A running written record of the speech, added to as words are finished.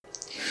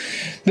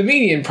The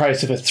median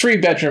price of a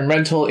 3-bedroom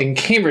rental in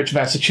Cambridge,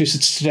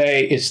 Massachusetts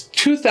today is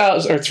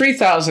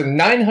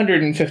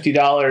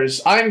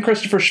 $3,950. I'm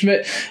Christopher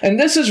Schmidt, and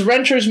this is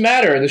Renters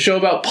Matter, the show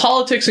about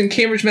politics in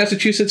Cambridge,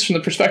 Massachusetts from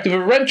the perspective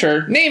of a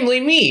renter, namely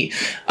me.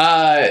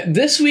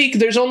 This week,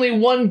 there's only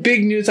one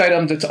big news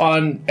item that's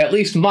on at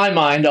least my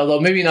mind, although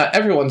maybe not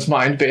everyone's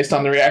mind based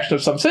on the reaction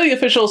of some city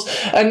officials,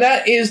 and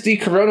that is the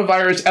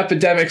coronavirus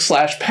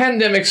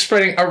epidemic/pandemic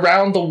spreading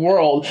around the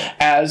world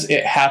as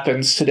it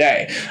happens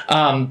today.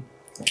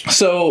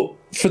 So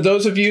for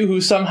those of you who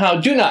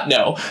somehow do not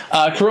know,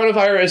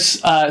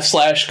 coronavirus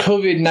slash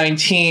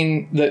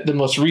COVID-19, the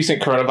most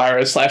recent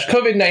coronavirus slash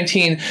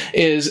COVID-19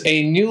 is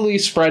a newly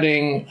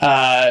spreading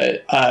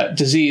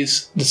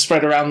disease that's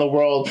spread around the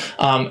world,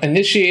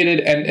 initiated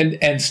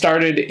and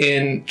started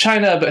in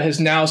China, but has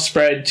now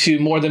spread to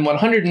more than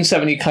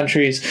 170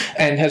 countries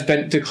and has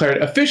been declared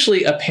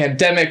officially a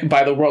pandemic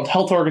by the World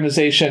Health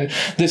Organization.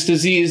 This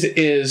disease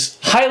is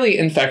highly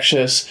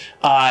infectious,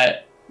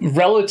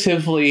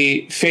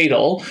 relatively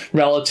fatal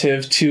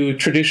relative to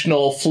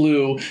traditional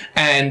flu,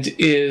 and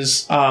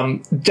is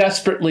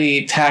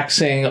desperately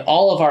taxing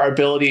all of our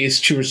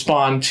abilities to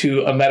respond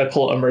to a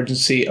medical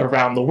emergency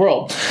around the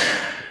world.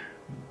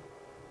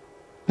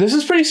 This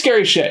is pretty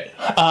scary shit.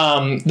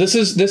 This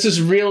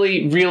is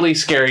really, really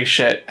scary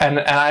shit. And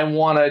I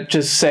want to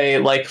just say,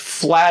 like,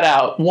 flat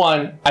out,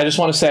 one, I just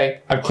want to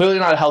say, I'm clearly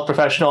not a health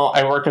professional.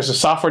 I work as a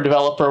software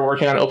developer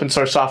working on open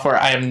source software.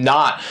 I am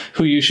not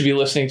who you should be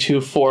listening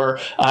to for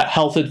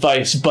health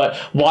advice, but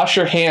wash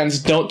your hands,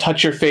 don't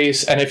touch your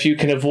face, and if you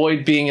can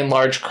avoid being in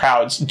large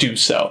crowds, do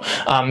so.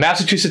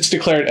 Massachusetts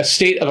declared a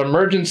state of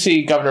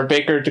emergency. Governor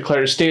Baker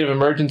declared a state of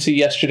emergency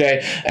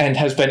yesterday and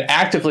has been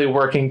actively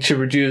working to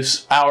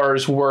reduce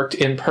hours worked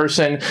in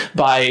person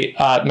by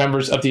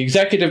members of the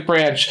executive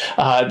branch.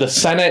 The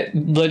Senate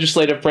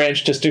legislative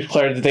branch just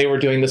declared that they were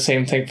doing the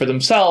same thing for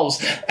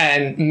themselves,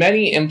 and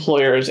many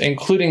employers,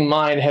 including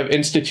mine, have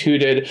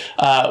instituted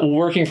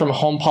working from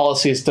home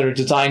policies that are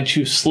designed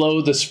to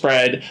slow the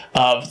spread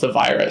of the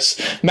virus.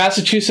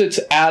 Massachusetts,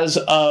 as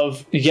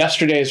of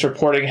yesterday's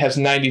reporting, has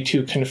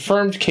 92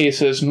 confirmed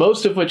cases,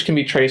 most of which can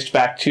be traced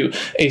back to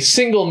a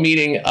single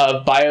meeting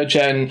of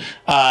Biogen,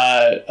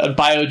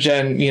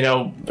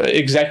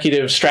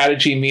 executive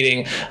strategy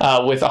meeting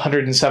with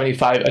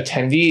 175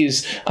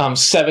 attendees.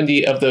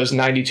 70 of those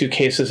 92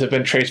 cases have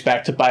been traced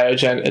back to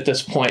Biogen at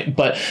this point,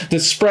 but the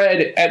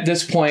spread at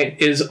this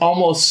point is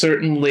almost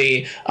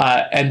certainly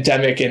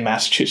endemic in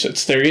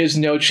Massachusetts. There is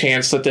no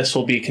chance that this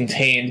will be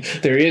contained.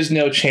 There is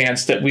no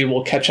chance that we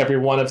will catch every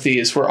one of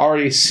these. We're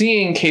already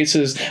seeing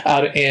cases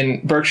out in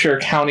Berkshire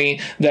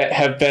County that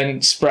have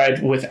been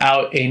spread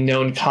without a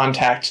known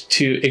contact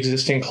to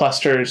existing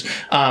clusters.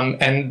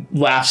 And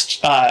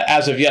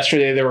as of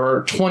yesterday, there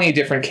were 20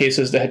 different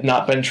cases that had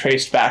not been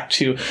traced back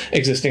to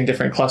existing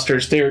different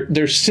clusters.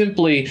 There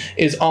simply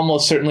is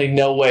almost certainly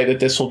no way that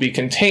this will be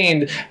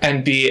contained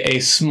and be a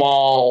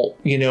small,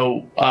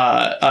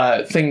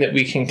 thing that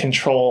we can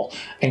control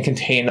and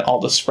contain all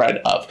the spread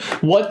of.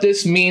 What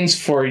this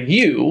means for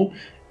you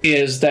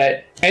is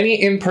that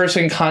any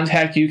in-person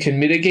contact you can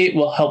mitigate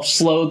will help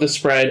slow the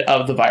spread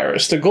of the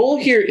virus. The goal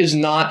here is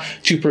not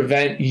to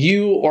prevent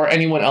you or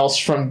anyone else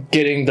from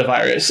getting the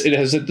virus. It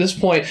is, at this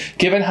point,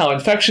 given how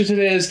infectious it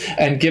is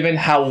and given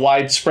how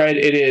widespread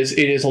it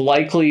is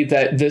likely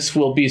that this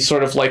will be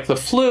sort of like the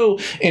flu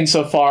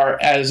insofar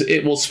as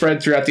it will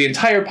spread throughout the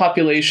entire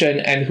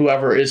population, and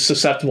whoever is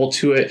susceptible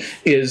to it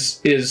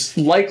is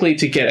likely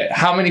to get it.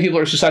 How many people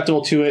are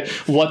susceptible to it,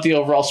 what the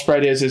overall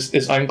spread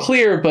is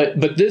unclear,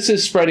 but this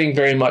is spreading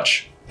very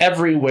much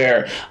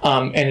everywhere,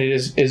 and it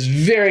is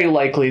very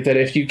likely that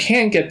if you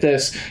can get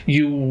this,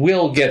 you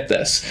will get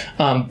this.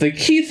 The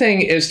key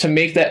thing is to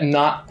make that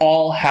not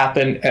all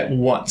happen at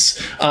once.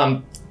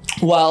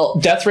 While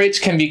death rates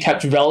can be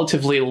kept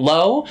relatively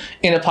low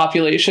in a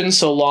population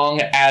so long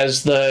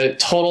as the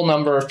total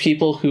number of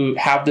people who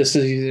have this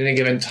disease at any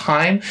given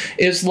time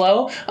is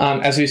low,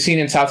 as we've seen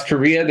in South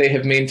Korea, they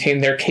have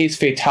maintained their case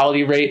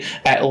fatality rate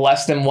at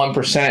less than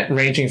 1%,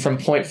 ranging from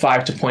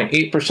 0.5 to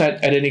 0.8%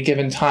 at any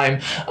given time.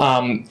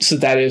 So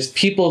that is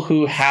people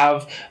who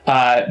have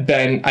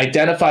been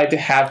identified to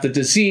have the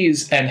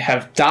disease and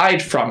have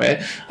died from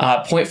it,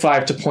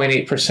 0.5 to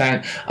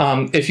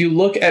 0.8%. If you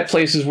look at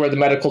places where the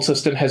medical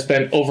system has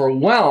been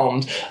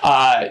overwhelmed,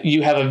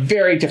 you have a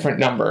very different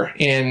number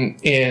in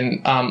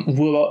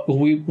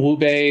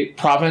Hubei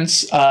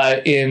province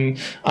in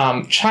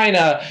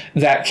China.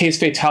 That case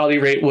fatality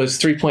rate was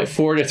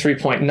 3.4 to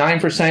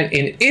 3.9%.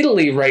 In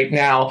Italy right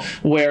now,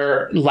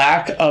 where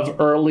lack of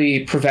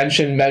early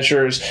prevention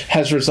measures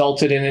has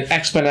resulted in an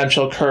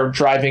exponential curve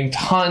driving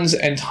tons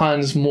and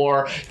tons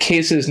more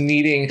cases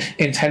needing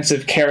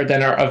intensive care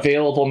than are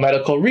available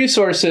medical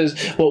resources,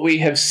 what we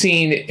have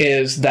seen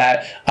is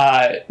that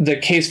the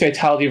case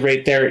fatality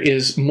rate there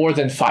is more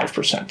than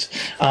 5%.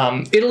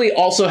 Italy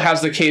also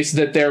has the case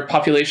that their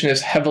population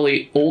is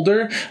heavily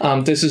older.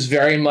 This is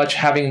very much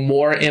having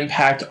more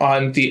impact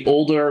on the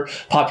older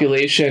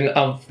population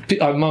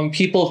among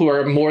people who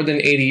are more than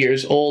 80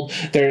 years old.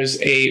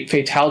 There's a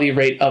fatality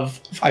rate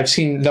of, I've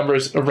seen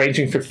numbers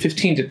ranging from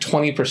 15 to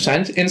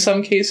 20% in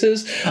some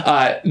cases.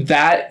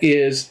 That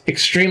is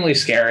extremely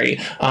scary,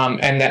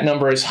 and that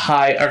number is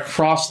high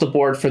across the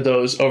board for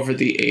those over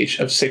the age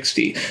of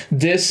 60.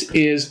 This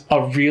is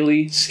a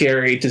really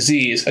scary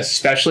disease,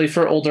 especially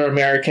for older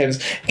Americans,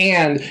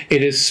 and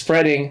it is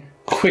spreading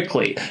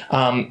quickly.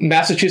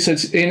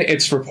 Massachusetts, in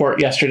its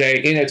report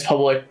yesterday, in its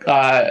public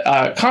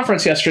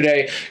conference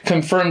yesterday,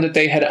 confirmed that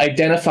they had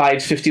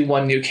identified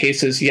 51 new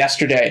cases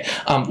yesterday.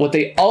 What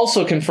they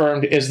also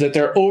confirmed is that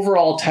their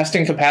overall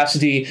testing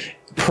capacity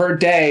per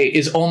day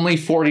is only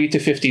 40 to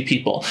 50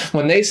 people.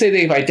 When they say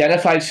they've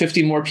identified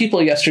 50 more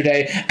people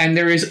yesterday and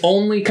there is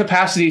only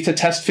capacity to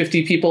test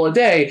 50 people a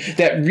day,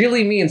 that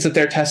really means that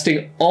they're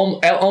testing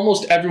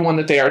almost everyone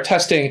that they are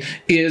testing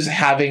is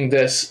having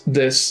this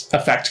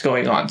effect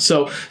going on.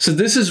 So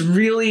this is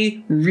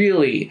really,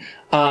 really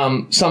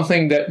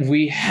something that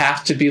we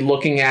have to be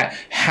looking at,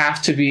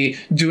 have to be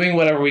doing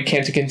whatever we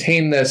can to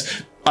contain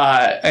this.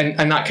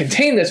 And not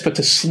contain this, but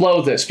to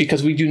slow this,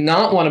 because we do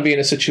not want to be in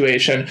a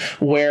situation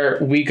where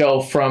we go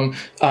from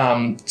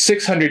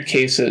 600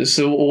 cases.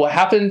 So what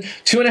happened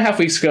 2.5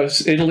 weeks ago,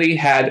 Italy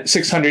had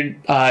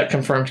 600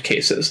 confirmed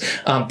cases.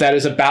 That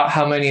is about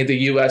how many the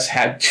U.S.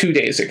 had 2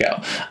 days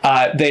ago.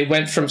 They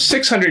went from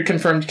 600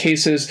 confirmed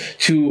cases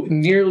to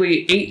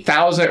nearly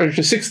 8,000 or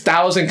to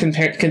 6,000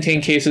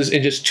 contained cases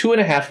in just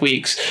 2.5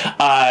 weeks.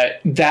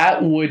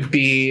 That would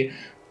be,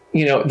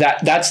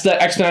 that's the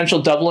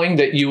exponential doubling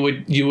that you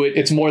would,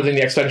 it's more than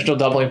the exponential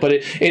doubling, but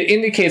it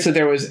indicates that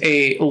there was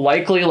a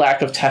likely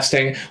lack of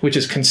testing, which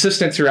is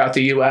consistent throughout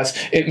the US.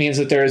 It means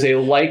that there is a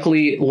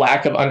likely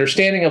lack of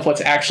understanding of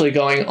what's actually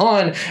going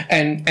on.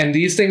 And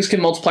these things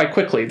can multiply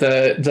quickly.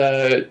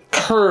 The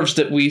curves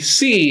that we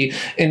see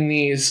in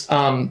these,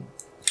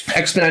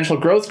 exponential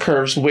growth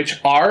curves, which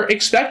are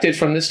expected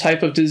from this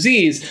type of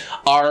disease,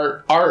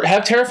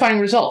 have terrifying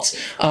results.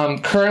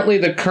 Currently,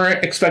 the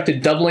current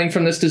expected doubling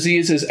from this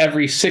disease is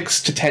every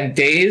 6 to 10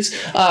 days.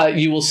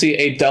 You will see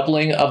a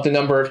doubling of the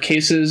number of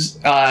cases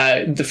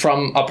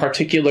from a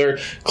particular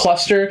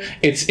cluster.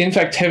 Its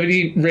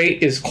infectivity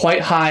rate is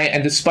quite high,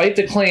 and despite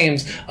the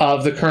claims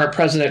of the current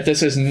president,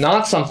 this is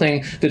not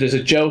something that is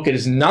a joke. It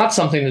is not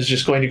something that's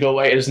just going to go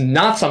away. It is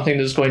not something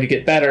that is going to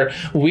get better.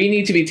 We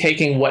need to be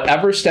taking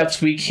whatever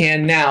steps we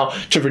can now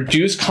to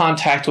reduce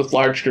contact with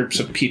large groups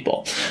of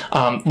people.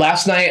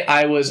 Last night,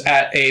 I was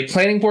at a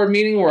planning board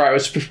meeting where I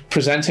was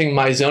presenting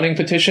my zoning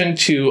petition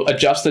to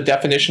adjust the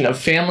definition of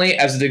family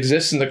as it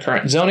exists in the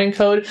current zoning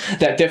code.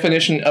 That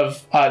definition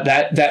of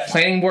that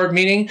planning board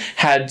meeting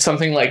had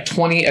something like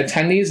 20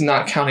 attendees,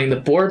 not counting the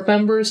board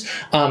members.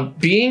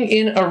 Being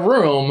in a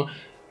room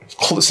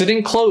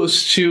sitting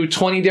close to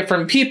 20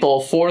 different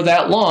people for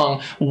that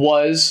long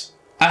was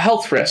a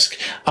health risk.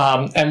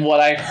 And what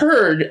I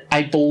heard,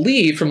 I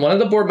believe, from one of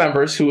the board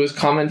members who was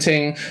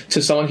commenting to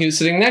someone he was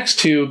sitting next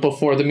to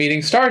before the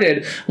meeting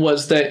started,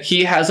 was that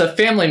he has a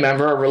family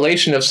member, a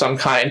relation of some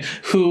kind,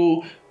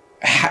 who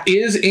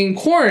is in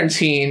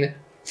quarantine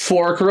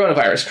for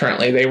coronavirus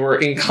currently. They were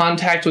in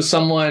contact with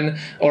someone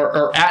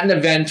or at an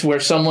event where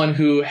someone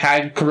who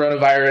had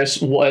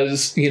coronavirus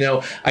was,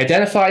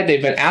 identified.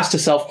 They've been asked to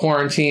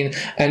self-quarantine.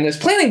 And this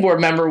planning board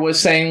member was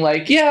saying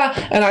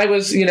and I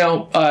was,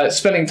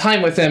 spending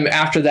time with them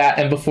after that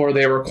and before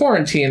they were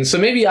quarantined. So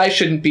maybe I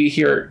shouldn't be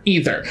here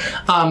either.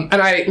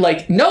 And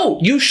I no,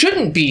 you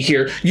shouldn't be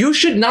here. You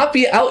should not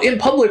be out in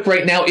public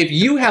right now. If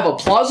you have a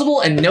plausible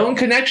and known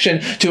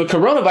connection to a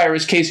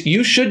coronavirus case,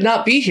 you should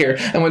not be here.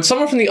 And when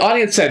someone from the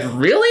audience said,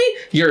 "Really?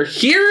 You're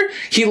here?"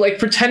 He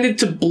pretended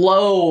to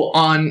blow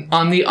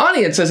on the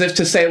audience as if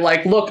to say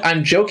look,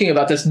 I'm joking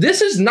about this.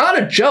 This is not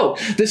a joke.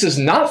 This is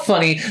not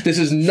funny. This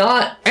is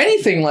not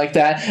anything like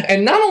that.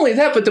 And not only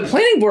that, but the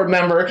planning board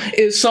member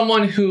is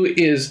someone who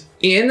is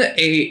in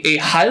a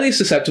highly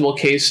susceptible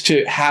case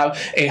to have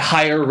a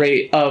higher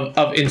rate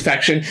of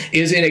infection,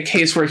 is in a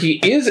case where he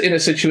is in a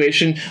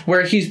situation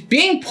where he's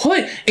being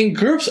put in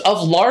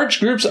large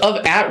groups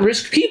of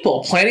at-risk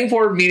people. Planning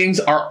board meetings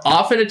are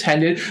often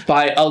attended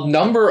by a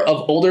number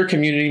of older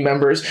community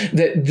members.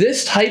 That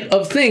this type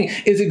of thing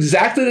is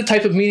exactly the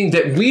type of meeting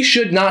that we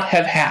should not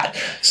have had.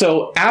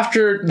 So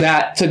after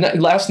that,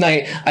 last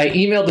night, I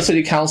emailed the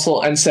city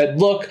council and said,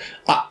 look,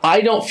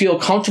 I don't feel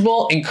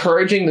comfortable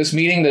encouraging this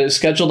meeting that is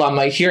scheduled on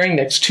my hearing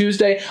next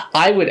Tuesday.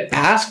 I would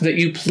ask that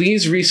you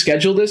please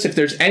reschedule this. If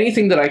there's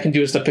anything that I can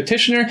do as the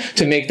petitioner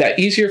to make that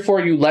easier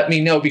for you, let me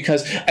know,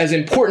 because as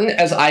important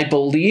as I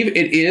believe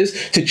it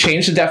is to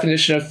change the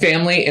definition of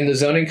family in the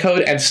zoning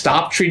code and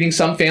stop treating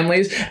some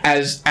families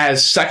as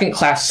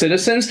second-class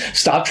citizens,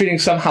 stop treating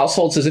some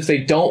households as if they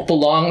don't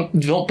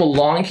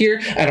belong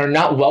here and are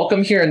not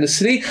welcome here in the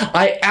city,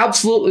 I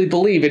absolutely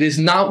believe it is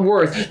not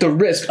worth the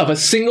risk of a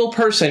single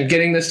person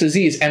getting this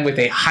disease, and with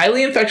a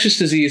highly infectious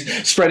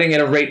disease spreading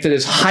at a rate that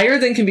is higher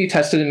than can be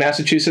tested in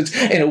Massachusetts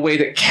in a way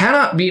that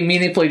cannot be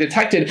meaningfully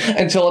detected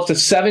until up to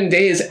 7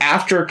 days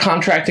after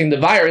contracting the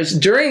virus,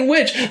 during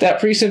which that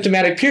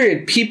pre-symptomatic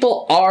period,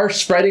 people are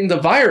spreading the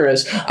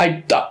virus.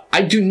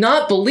 I do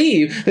not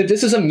believe that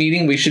this is a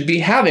meeting we should be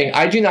having.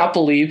 I do not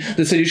believe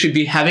the city should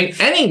be having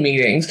any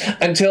meetings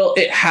until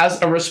it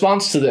has a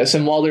response to this.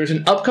 And while there's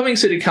an upcoming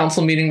city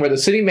council meeting where the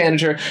city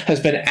manager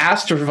has been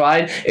asked to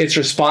provide its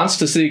response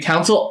to city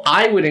council,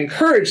 I would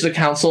encourage the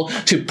council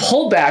to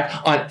pull back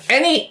on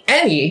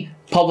any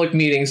public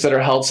meetings that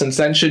are held since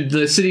then.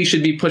 The city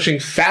should be pushing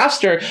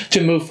faster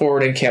to move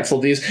forward and cancel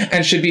these,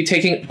 and should be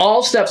taking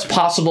all steps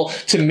possible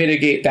to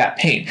mitigate that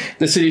pain.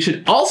 The city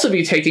should also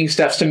be taking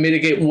steps to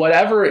mitigate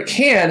whatever it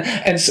can,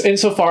 and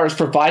insofar as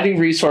providing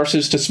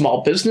resources to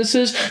small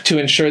businesses to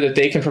ensure that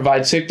they can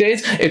provide sick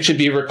days. It should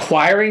be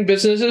requiring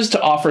businesses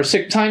to offer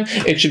sick time.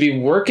 It should be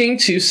working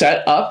to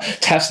set up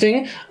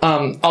testing,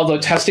 although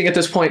testing at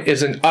this point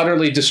is an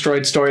utterly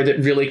destroyed story that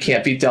really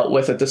can't be dealt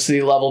with at the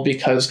city level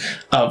because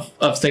of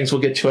things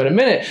we'll get to in a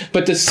minute.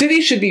 But the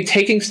city should be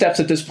taking steps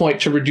at this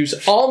point to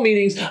reduce all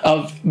meetings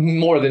of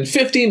more than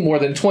 50, more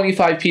than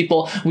 25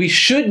 people. We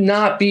should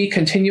not be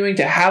continuing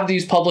to have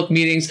these public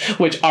meetings,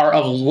 which are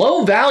of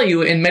low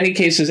value in many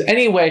cases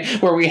anyway,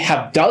 where we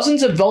have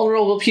dozens of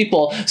vulnerable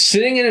people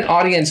sitting in an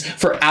audience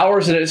for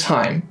hours at a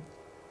time.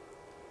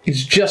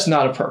 It's just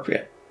not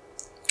appropriate.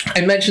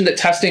 I mentioned that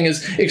testing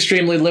is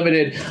extremely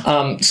limited.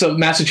 So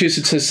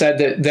Massachusetts has said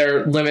that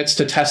their limits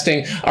to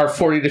testing are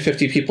 40 to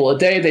 50 people a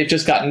day. They've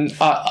just gotten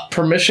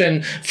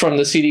permission from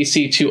the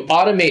CDC to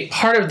automate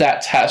part of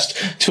that test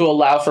to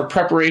allow for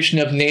preparation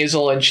of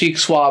nasal and cheek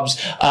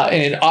swabs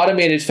in an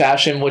automated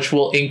fashion, which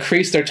will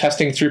increase their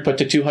testing throughput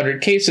to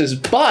 200 cases.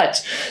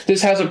 But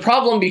this has a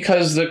problem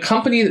because the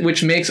company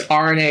which makes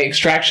RNA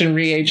extraction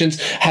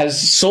reagents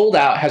has sold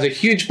out, has a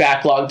huge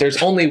backlog.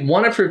 There's only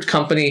one approved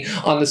company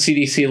on the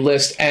CDC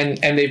list,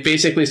 and they've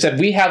basically said,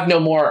 we have no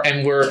more,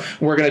 and we're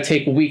going to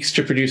take weeks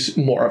to produce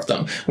more of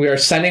them. We are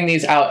sending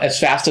these out as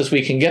fast as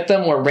we can get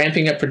them. We're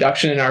ramping up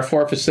production in our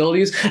 4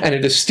 facilities, and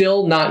it is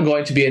still not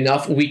going to be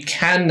enough. We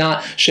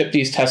cannot ship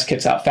these test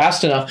kits out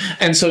fast enough.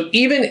 And so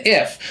even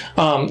if,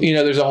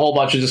 there's a whole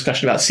bunch of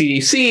discussion about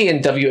CDC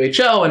and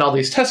WHO and all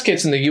these test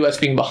kits and the US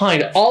being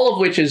behind, all of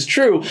which is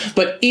true,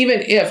 but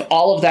even if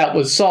all of that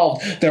was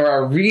solved, there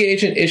are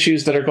reagent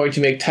issues that are going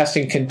to make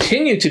testing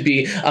continue to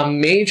be a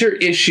major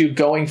issue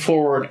going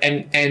forward.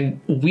 And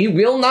we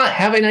will not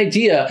have an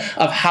idea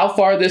of how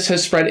far this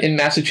has spread in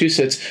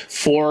Massachusetts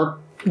for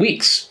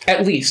weeks,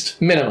 at least,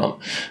 minimum.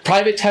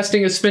 Private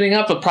testing is spinning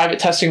up, but private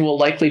testing will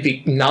likely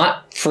be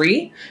not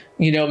free.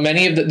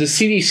 Many of the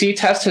CDC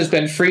test has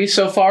been free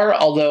so far,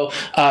 although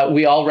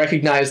we all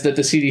recognize that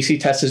the CDC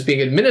test is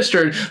being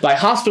administered by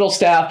hospital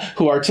staff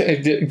who are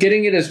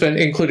getting it has been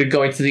included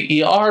going to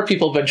the ER.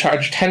 People have been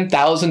charged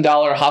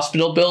 $10,000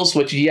 hospital bills,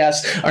 which,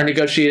 yes, are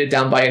negotiated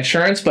down by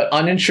insurance, but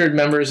uninsured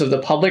members of the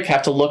public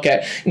have to look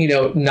at,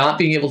 not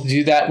being able to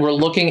do that. We're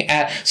looking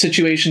at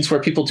situations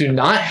where people do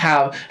not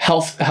have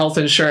health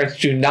insurance,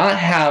 do not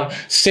have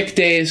sick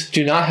days,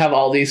 do not have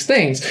all these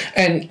things.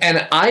 And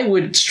I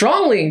would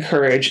strongly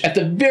encourage, at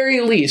the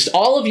very least,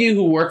 all of you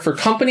who work for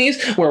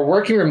companies where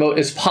working remote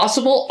is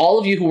possible, all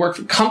of you who work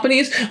for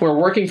companies where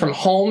working from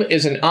home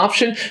is an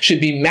option, should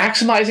be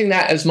maximizing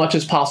that as much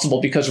as possible,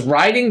 because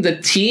riding the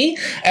T,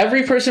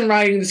 every person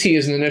riding the T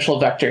is an initial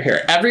vector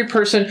here. Every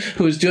person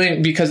who is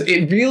doing, because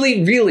it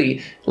really,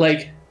 really,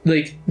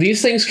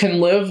 these things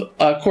can live,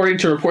 according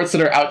to reports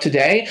that are out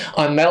today,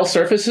 on metal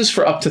surfaces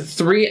for up to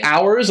 3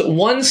 hours.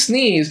 One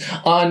sneeze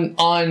on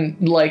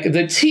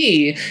the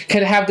T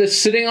can have this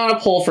sitting on a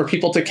pole for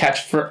people to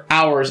catch for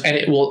hours, and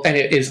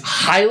it is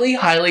highly,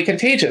 highly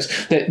contagious.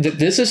 That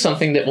this is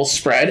something that will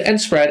spread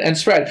and spread and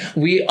spread.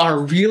 We are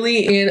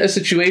really in a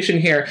situation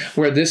here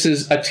where this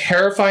is a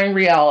terrifying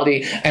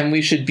reality, and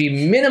we should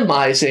be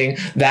minimizing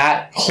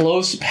that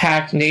close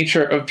packed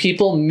nature of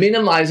people,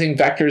 minimizing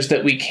vectors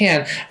that we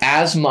can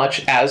as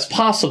much as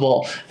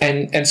possible.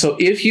 And so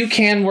if you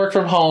can work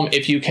from home,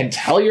 if you can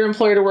tell your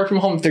employer to work from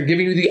home, if they're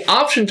giving you the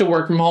option to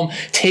work from home,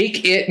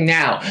 take it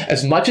now.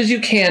 As much as you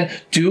can.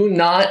 Do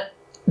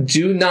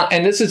not,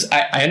 and this is,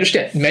 I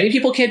understand, many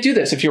people can't do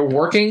this. If you're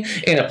working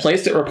in a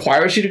place that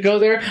requires you to go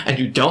there and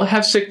you don't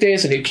have sick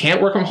days and you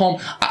can't work from home,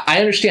 I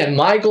understand.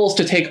 My goal is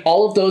to take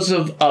all of those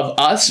of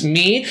us,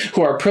 me,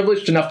 who are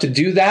privileged enough to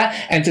do that,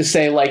 and to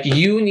say,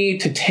 you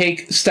need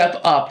to step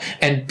up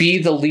and be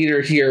the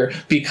leader here,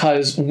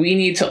 because we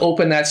need to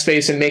open that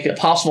space and make it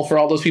possible for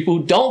all those people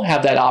who don't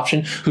have that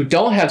option, who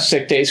don't have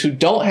sick days, who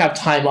don't have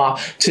time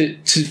off, to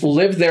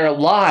live their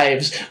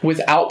lives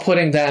without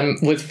putting them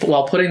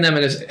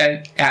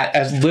in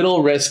as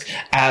little risk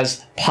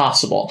as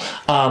possible.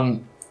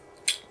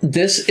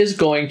 This is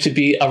going to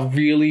be a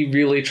really,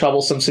 really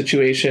troublesome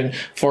situation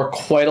for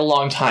quite a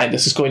long time.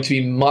 This is going to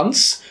be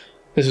months,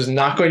 This is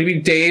not going to be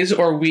days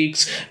or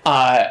weeks.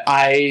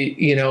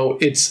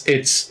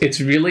 It's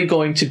really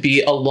going to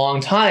be a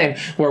long time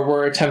where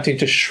we're attempting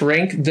to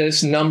shrink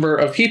this number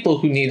of people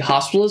who need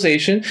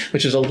hospitalization,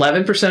 which is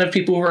 11% of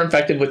people who are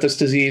infected with this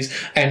disease,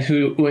 and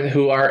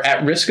who are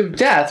at risk of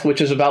death,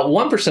 which is about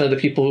 1% of the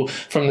people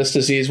from this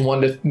disease,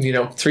 1 to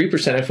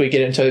 3% if we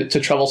get into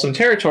troublesome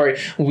territory.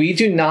 We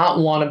do not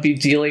want to be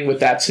dealing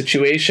with that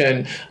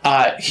situation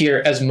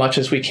here as much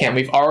as we can.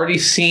 We've already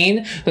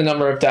seen the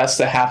number of deaths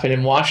that happen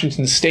in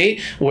Washington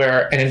State,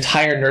 where an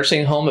entire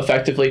nursing home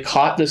effectively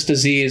caught this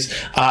disease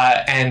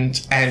and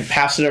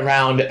passed it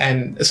around,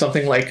 and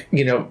something like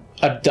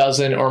a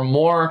dozen or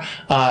more,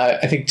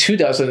 I think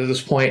 24 at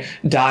this point,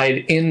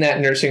 died in that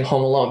nursing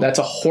home alone. That's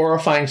a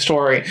horrifying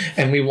story,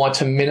 and we want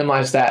to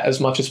minimize that as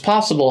much as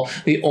possible.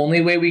 The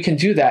only way we can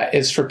do that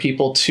is for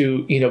people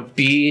to,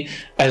 be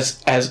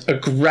as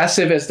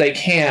aggressive as they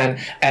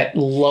can at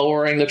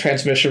lowering the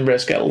transmission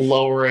risk, at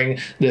lowering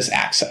this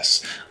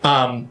access.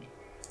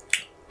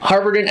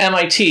 Harvard and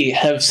MIT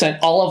have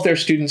sent all of their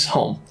students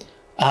home.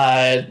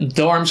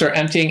 Dorms are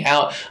emptying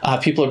out.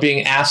 People are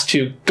being asked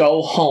to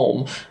go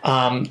home.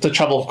 The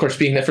trouble, of course,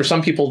 being that for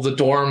some people, the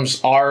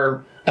dorms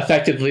are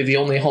effectively the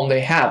only home they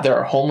have. There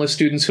are homeless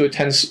students who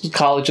attend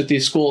college at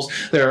these schools.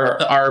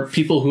 There are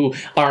people who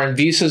are in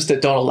visas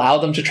that don't allow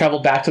them to travel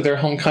back to their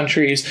home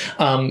countries.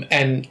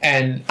 And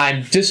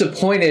I'm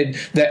disappointed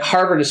that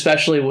Harvard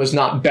especially was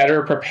not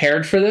better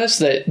prepared for this,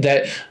 that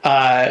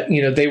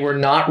they were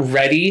not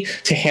ready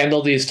to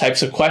handle these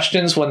types of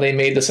questions when they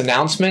made this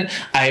announcement.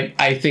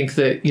 I think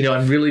that,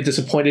 I'm really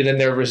disappointed in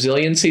their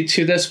resiliency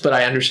to this, but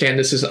I understand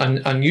this is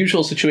an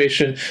unusual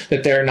situation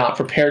that they're not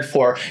prepared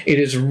for. It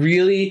is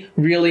really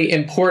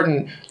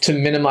important to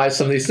minimize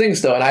some of these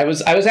things, though. And I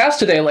was asked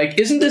today,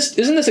 isn't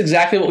this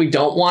exactly what we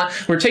don't want?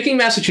 We're taking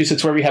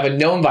Massachusetts, where we have a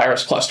known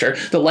virus cluster.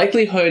 The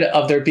likelihood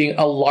of there being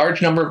a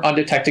large number of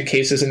undetected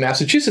cases in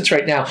Massachusetts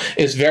right now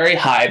is very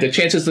high. The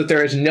chances that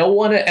there is no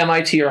one at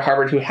MIT or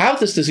Harvard who have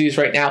this disease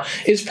right now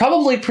is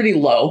probably pretty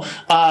low.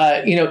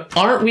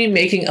 Aren't we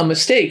making a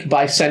mistake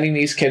by sending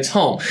these kids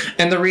home?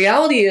 And the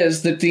reality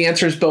is that the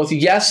answer is both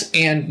yes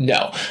and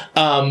no.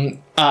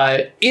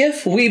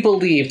 If we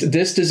believed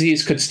this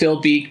disease could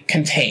still be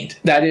contained,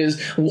 that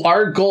is,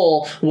 our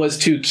goal was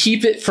to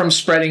keep it from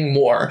spreading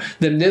more,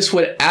 then this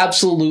would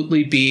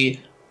absolutely be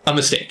a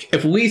mistake.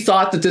 If we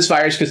thought that this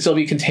virus could still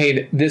be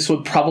contained, this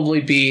would probably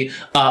be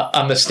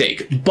a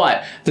mistake.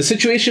 But the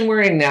situation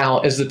we're in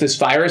now is that this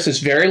virus is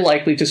very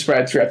likely to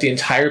spread throughout the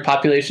entire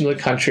population of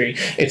the country.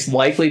 It's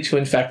likely to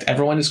infect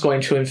everyone it's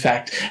going to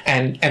infect,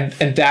 and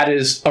that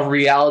is a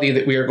reality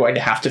that we are going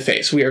to have to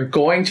face. We are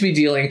going to be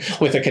dealing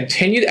with a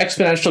continued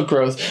exponential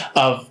growth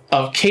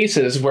of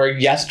cases where,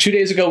 yes, 2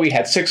 days ago we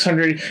had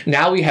 600.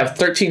 Now we have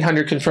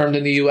 1,300 confirmed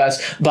in the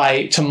U.S.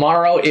 By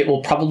tomorrow, it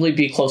will probably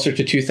be closer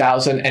to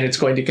 2,000, and it's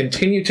going to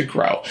continue to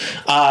grow.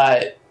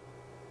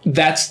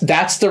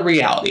 That's the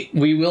reality.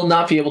 We will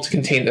not be able to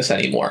contain this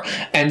anymore.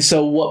 And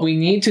so what we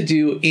need to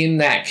do in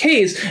that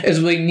case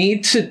is we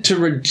need to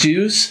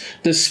reduce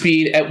the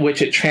speed at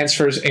which it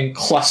transfers in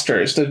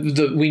clusters.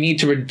 We need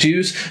to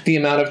reduce the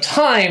amount of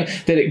time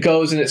that it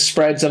goes and it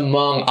spreads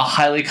among a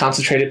highly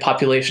concentrated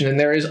population. And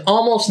there is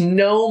almost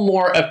no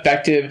more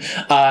effective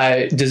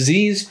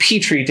disease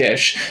petri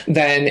dish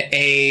than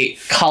a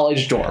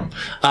college dorm.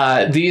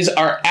 These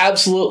are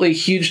absolutely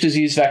huge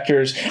disease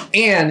vectors.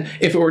 And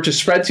if it were to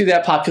spread through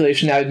that population,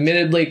 now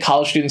admittedly,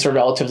 college students are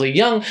relatively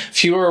young.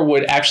 Fewer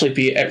would actually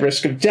be at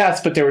risk of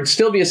death, but there would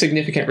still be a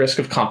significant risk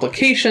of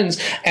complications.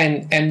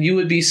 And you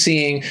would be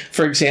seeing,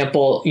 for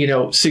example,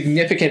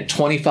 significant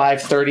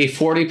 25, 30,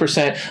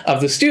 40% of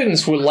the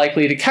students were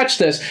likely to catch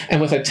this. And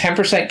with a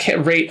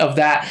 10% rate of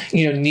that,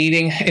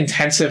 needing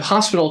intensive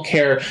hospital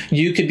care,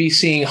 you could be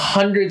seeing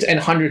hundreds and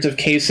hundreds of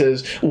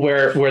cases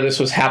where this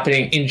was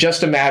happening in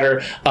just a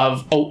matter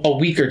of a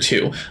week or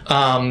two,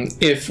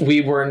 if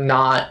we were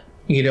not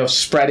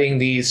spreading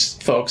these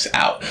folks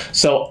out.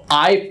 So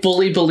I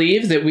fully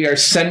believe that we are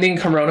sending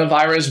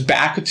coronavirus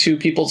back to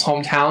people's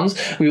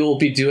hometowns. We will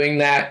be doing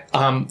that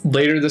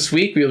later this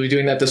week. We will be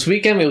doing that this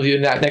weekend. We will be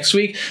doing that next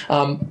week.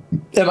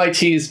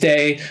 MIT's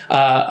day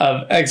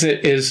of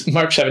exit is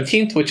March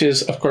 17th, which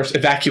is, of course,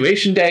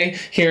 evacuation day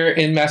here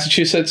in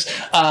Massachusetts.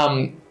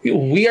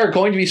 We are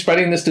going to be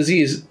spreading this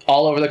disease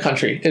all over the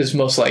country, is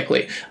most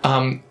likely.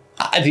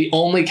 The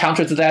only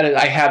counter to that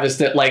I have is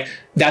that,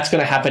 that's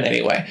going to happen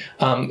anyway.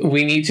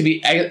 We need to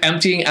be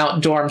emptying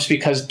out dorms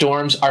because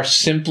dorms are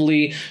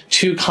simply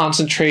too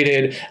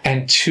concentrated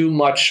and too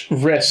much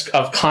risk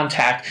of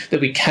contact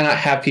that we cannot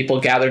have people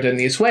gathered in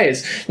these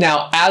ways.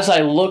 Now, as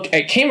I look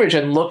at Cambridge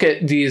and look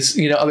at these,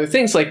 other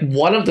things,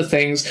 one of the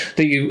things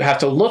that you have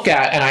to look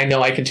at, and I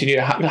know I continue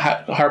to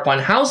harp on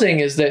housing,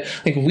 is that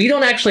we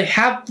don't actually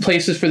have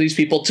places for these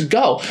people to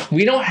go.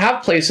 We don't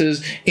have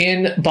places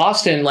in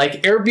Boston,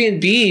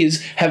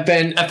 Airbnbs have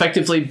been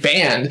effectively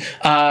banned.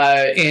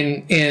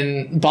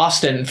 in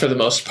Boston for the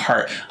most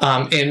part.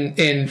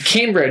 In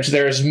Cambridge,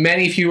 there's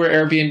many fewer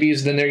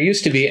Airbnbs than there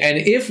used to be. And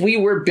if we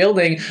were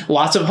building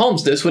lots of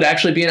homes, this would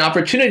actually be an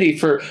opportunity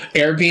for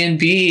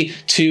Airbnb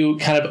to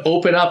kind of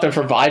open up and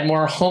provide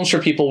more homes for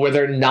people where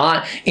they're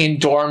not in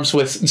dorms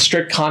with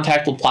strict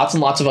contact with lots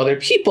and lots of other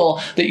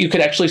people, that you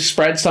could actually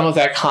spread some of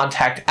that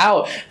contact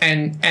out.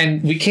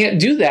 And we can't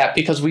do that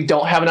because we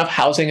don't have enough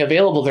housing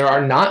available. There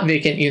are not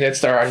vacant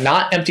units. There are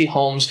not empty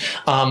homes.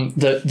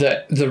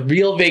 The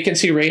real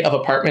vacancy rate of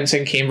apartments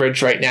in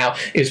Cambridge right now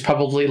is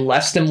probably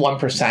less than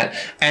 1%.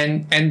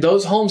 And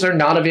those homes are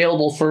not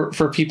available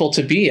for people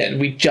to be in.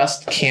 We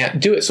just can't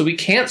do it. So we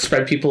can't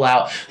spread people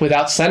out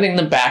without sending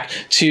them back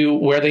to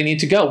where they need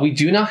to go. We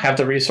do not have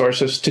the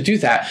resources to do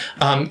that.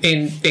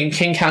 In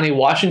King County,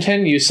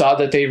 Washington, you saw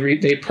that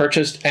they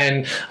purchased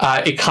an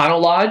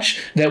Econo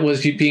Lodge that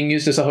was being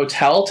used as a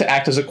hotel to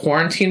act as a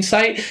quarantine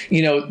site.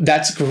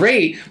 That's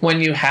great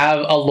when you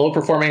have a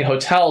low-performing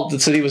hotel the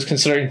city was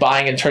considering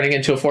buying and turning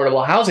into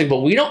affordable housing, but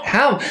we don't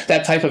have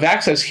that type of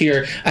access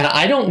here, and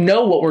I don't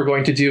know what we're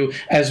going to do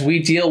as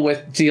we dealing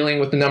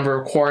with the number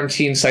of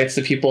quarantine sites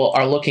that people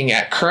are looking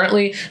at.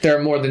 Currently, there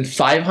are more than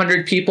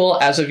 500 people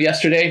as of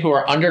yesterday who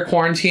are under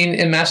quarantine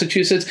in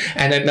Massachusetts,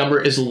 and that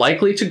number is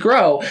likely to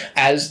grow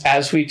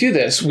as we do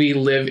this. We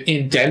live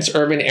in dense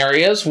urban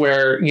areas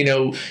where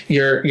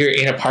you're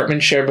in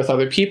apartments shared with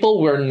other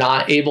people. We're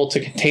not able to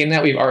contain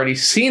that. We've already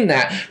seen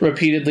that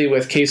repeatedly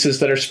with cases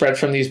that are spread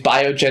from these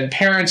biogen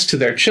parents to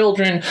their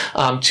children,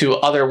 to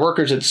other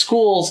workers at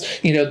schools.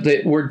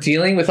 That we're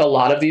dealing with a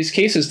lot of these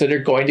cases that are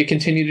going to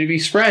continue to be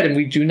spread, and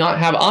we do not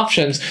have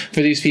options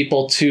for these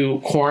people to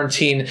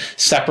quarantine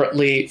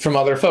separately from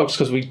other folks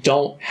because we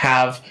don't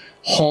have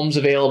homes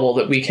available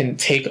that we can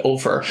take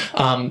over.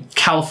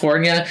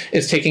 California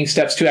is taking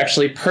steps to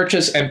actually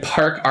purchase and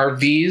park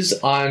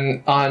RVs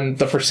on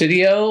the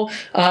Presidio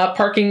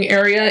parking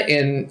area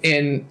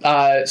in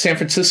San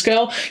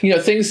Francisco.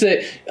 Things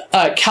that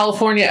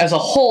California as a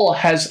whole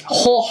has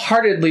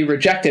wholeheartedly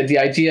rejected. The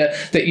idea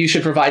that you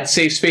should provide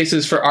safe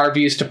spaces for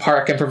RVs to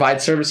park and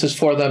provide services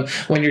for them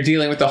when you're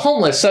dealing with the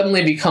homeless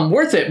suddenly become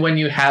worth it when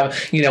you have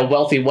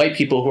wealthy white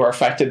people who are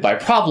affected by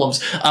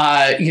problems.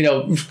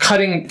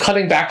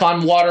 Cutting back on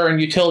water and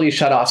utility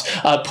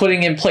shutoffs,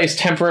 putting in place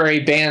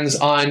temporary bans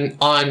on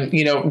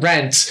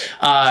rents,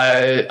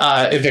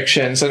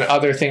 evictions, and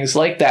other things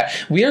like that.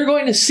 We are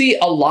going to see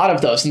a lot of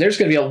those, and there's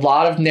going to be a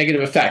lot of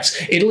negative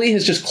effects. Italy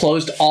has just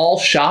closed all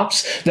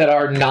shops that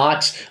are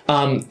not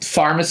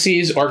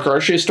pharmacies or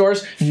grocery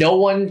stores. No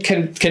one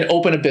can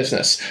open a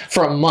business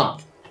for a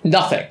month.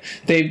 Nothing.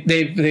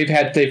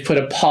 They've put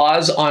a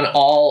pause on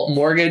all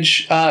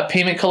mortgage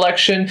payment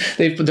collection.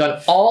 They've done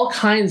all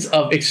kinds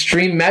of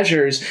extreme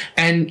measures,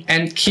 and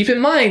keep in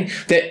mind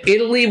that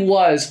Italy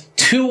was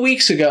 2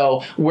 weeks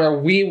ago where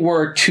we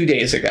were 2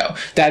 days ago.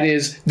 That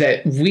is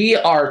that we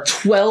are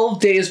 12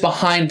 days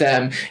behind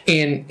them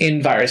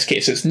in virus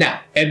cases. Now,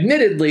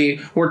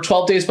 admittedly, we're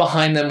 12 days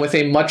behind them with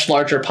a much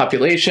larger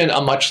population,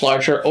 a much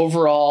larger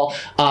overall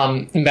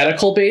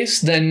medical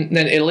base than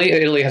Italy.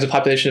 Italy has a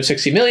population of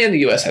 60 million. The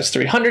U.S. has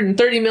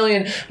 330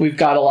 million. We've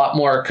got a lot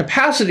more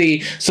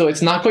capacity, so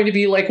it's not going to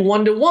be like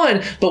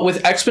 1-to-1, but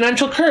with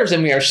exponential curves,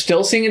 and we are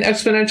still seeing an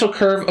exponential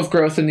curve of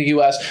growth in the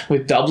U.S.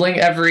 with doubling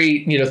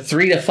every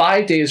 3 to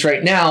 5 days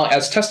right now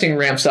as testing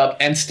ramps up,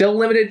 and still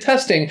limited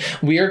testing.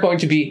 We are going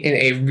to be in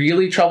a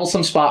really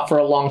troublesome spot for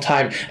a long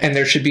time, and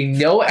there should be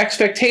no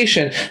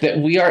expectation that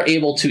we are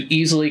able to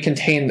easily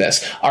contain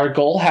this. Our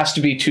goal has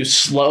to be to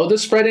slow the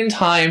spread in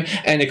time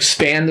and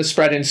expand the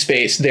spread in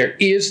space. There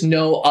is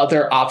no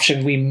other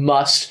option. We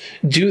must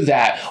do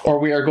that, or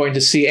we are going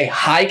to see a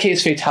high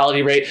case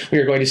fatality rate. We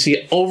are going to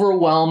see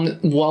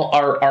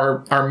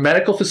our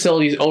medical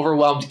facilities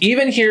overwhelmed.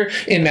 Even here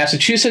in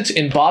Massachusetts,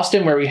 in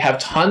Boston, where we have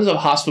tons of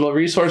hospital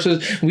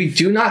resources, we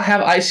do not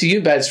have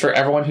ICU beds for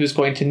everyone who's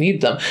going to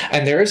need them.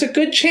 And there is a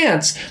good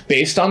chance,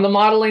 based on the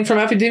modeling from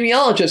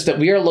epidemiologists, that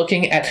we are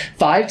looking at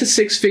 5 to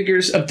 6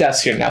 figures of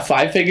deaths here. Now,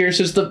 5 figures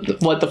is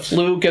what the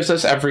flu gives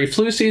us every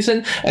flu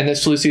season, and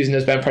this flu season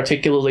has been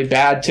particularly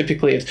bad.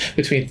 Typically, it's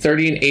between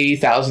 30 and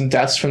 80,000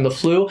 deaths from the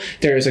flu.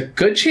 There is a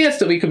good chance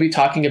that we could be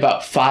talking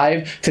about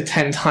 5 to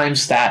 10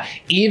 times that,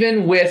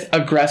 even with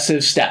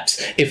aggressive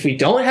steps. If we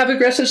don't have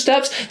aggressive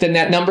steps, then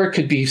that number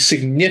could be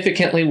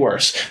significantly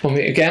worse. When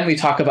we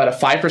talk about a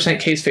 5%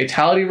 case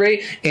fatality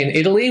rate in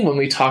Italy, when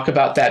we talk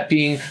about that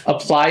being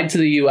applied to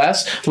the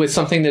US with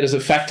something that is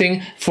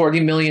affecting 40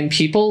 million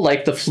people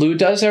like the flu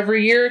does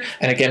every year,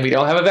 and again, we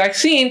don't have a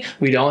vaccine,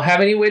 we don't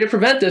have any way to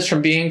prevent this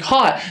from being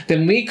caught,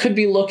 then we could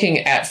be looking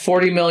at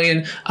 40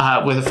 million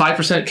with a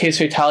 5% case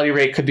fatality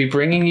rate could be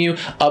bringing you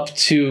up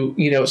to,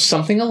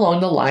 something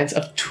along the lines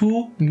of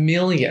 2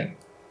 million.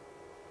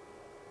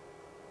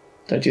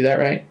 Did I do that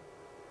right?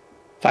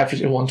 5%,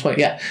 120,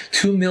 yeah,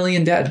 2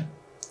 million dead.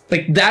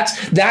 Like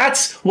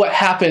that's what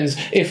happens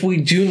if we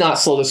do not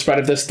slow the spread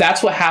of this.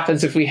 That's what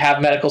happens if we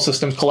have medical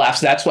systems collapse.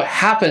 That's what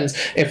happens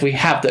if we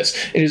have this.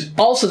 It is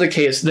also the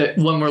case that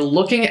when we're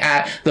looking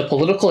at the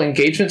political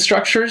engagement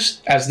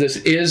structures, as this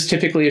is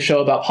typically a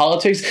show about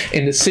politics,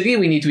 in the city,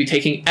 we need to be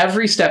taking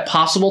every step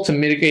possible to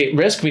mitigate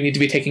risk. We need to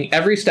be taking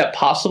every step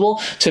possible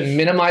to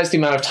minimize the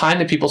amount of time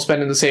that people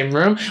spend in the same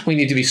room. We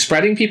need to be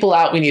spreading people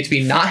out. We need to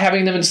be not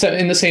having them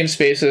in the same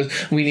spaces.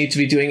 We need to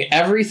be doing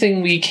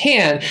everything we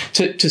can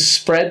to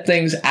spread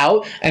things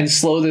out and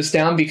slow this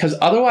down, because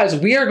otherwise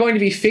we are going to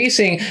be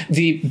facing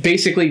the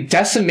basically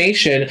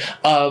decimation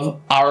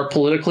of our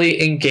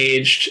politically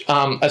engaged,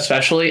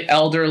 especially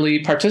elderly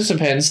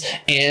participants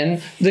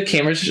in the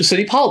Cambridge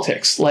city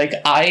politics. Like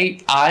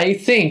I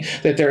think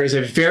that there is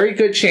a very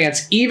good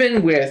chance,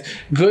 even with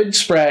good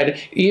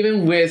spread,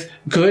 even with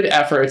good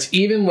efforts,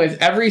 even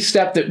with every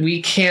step that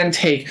we can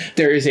take,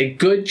 there is a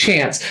good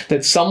chance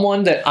that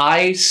someone that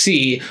I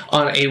see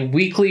on a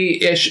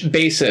weekly-ish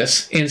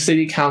basis in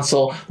city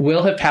council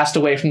will have passed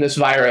away from this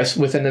virus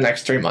within the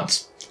next 3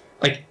 months.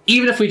 Like,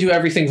 even if we do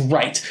everything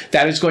right,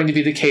 that is going to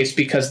be the case,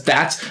 because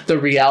that's the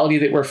reality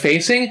that we're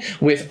facing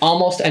with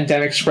almost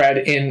endemic spread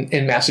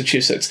in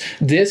Massachusetts.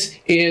 This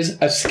is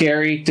a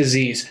scary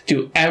disease.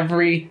 Do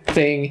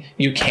everything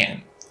you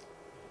can.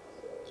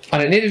 On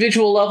an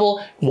individual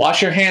level,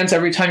 wash your hands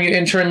every time you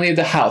enter and leave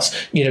the house.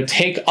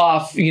 Take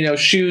off,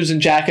 shoes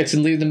and jackets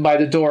and leave them by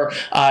the door.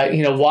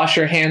 Wash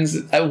your hands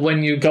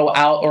when you go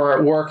out or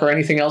at work or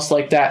anything else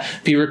like that.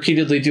 Be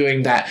repeatedly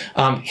doing that.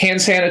 Hand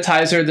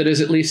sanitizer that is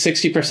at least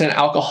 60%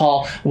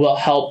 alcohol will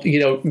help,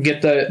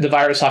 get the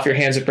virus off your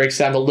hands. It breaks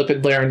down the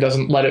lipid layer and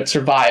doesn't let it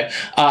survive.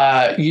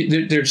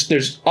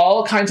 There's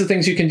all kinds of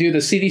things you can do. The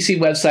CDC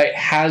website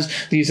has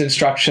these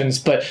instructions,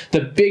 but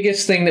the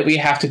biggest thing that we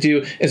have to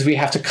do is we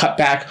have to cut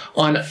back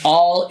on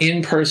all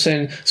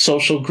in-person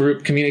social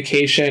group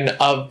communication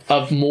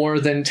of more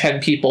than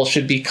 10 people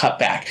should be cut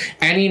back.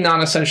 Any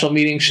non-essential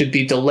meeting should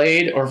be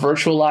delayed or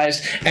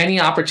virtualized. Any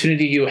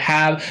opportunity you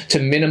have to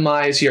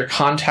minimize your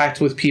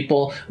contact with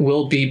people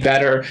will be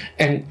better.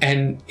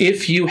 And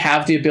if you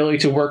have the ability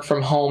to work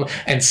from home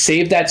and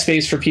save that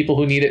space for people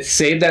who need it,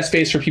 save that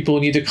space for people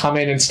who need to come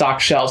in and stock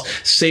shelves,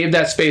 save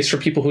that space for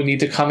people who need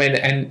to come in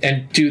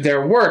and do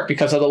their work,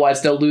 because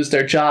otherwise they'll lose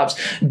their jobs,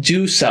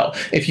 do so.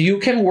 If you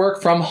can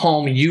work from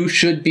home, you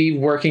should be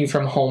working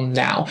from home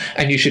now,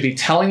 and you should be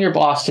telling your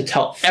boss to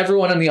tell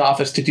everyone in the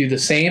office to do the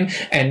same,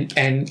 and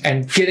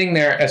getting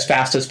there as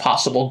fast as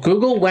possible.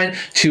 Google went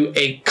to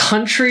a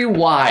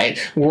countrywide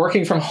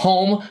working from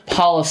home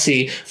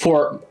policy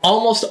for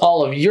almost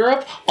all of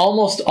Europe,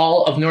 almost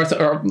all of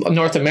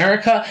North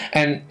America,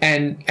 and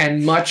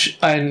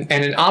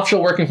an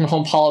optional working from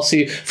home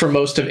policy for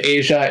most of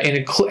Asia.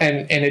 And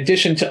in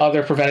addition to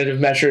other preventative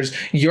measures,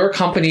 your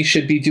company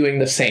should be doing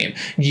the same.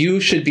 You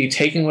should be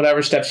taking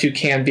whatever steps you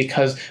can,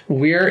 because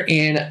we're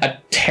in a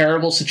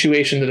terrible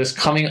situation that is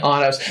coming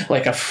on us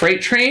like a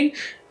freight train,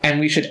 and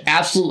we should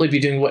absolutely be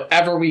doing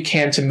whatever we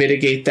can to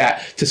mitigate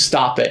that, to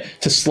stop it,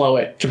 to slow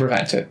it, to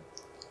prevent it.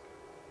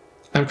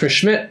 I'm Chris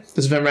Schmidt. This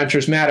has been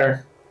Renters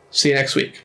Matter. See you next week.